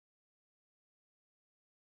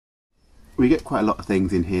we get quite a lot of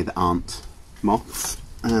things in here that aren't moths,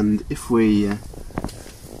 and if we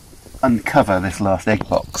uncover this last egg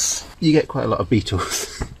box, you get quite a lot of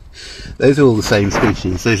beetles. Those are all the same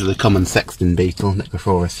species. Those are the Common Sexton beetle,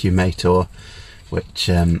 Nicrophorus humator, which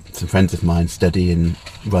some friends of mine study and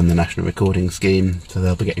run the National Recording Scheme, so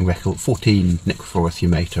they'll be getting 14 Nicrophorus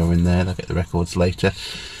humator in there. They'll get the records later.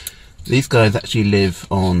 These guys actually live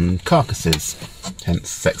on carcasses, hence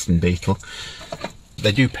Sexton beetle.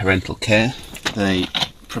 They do parental care. They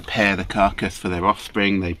prepare the carcass for their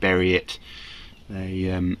offspring, they bury it.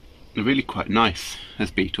 They're really quite nice as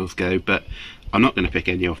beetles go, but I'm not going to pick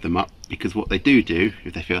any of them up, because what they do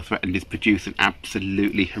if they feel threatened is produce an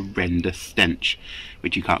absolutely horrendous stench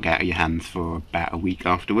which you can't get out of your hands for about a week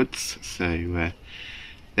afterwards. So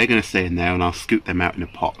they're going to stay in there, and I'll scoop them out in a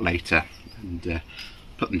pot later and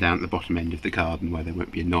put them down at the bottom end of the garden where they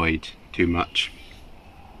won't be annoyed too much.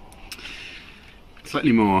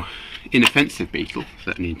 Slightly more inoffensive beetle,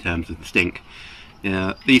 certainly in terms of the stink.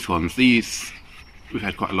 These ones, we've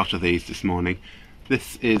had quite a lot of these this morning.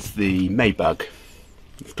 This is the Maybug.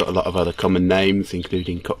 It's got a lot of other common names,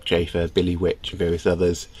 including Cockchafer, billywitch and various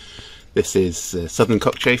others. This is southern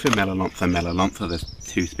Cockchafer, melalontha. There's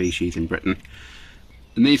 2 species in Britain.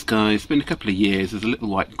 And these guys, it's been a couple of years, there's a little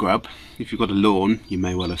white grub. If you've got a lawn, you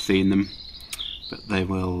may well have seen them, but they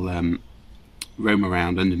will roam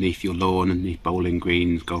around underneath your lawn, underneath bowling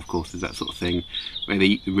greens, golf courses, that sort of thing, where they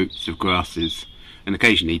eat the roots of grasses. And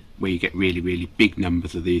occasionally, where you get really, really big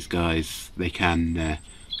numbers of these guys, they can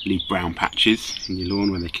leave brown patches in your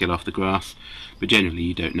lawn when they kill off the grass, but generally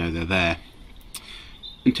you don't know they're there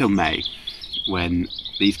until May, when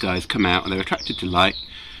these guys come out and they're attracted to light.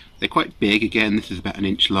 They're quite big, again this is about 1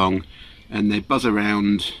 inch long, and they buzz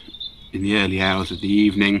around in the early hours of the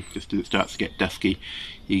evening, just as it starts to get dusky.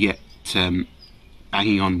 You get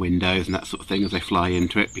banging on windows and that sort of thing as they fly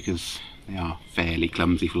into it, because they are fairly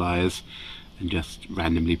clumsy flyers and just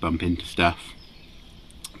randomly bump into stuff.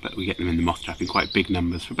 But we get them in the moth trap in quite big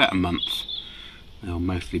numbers for about a month. They'll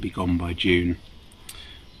mostly be gone by June,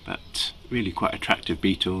 but really quite attractive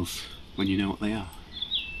beetles when you know what they are.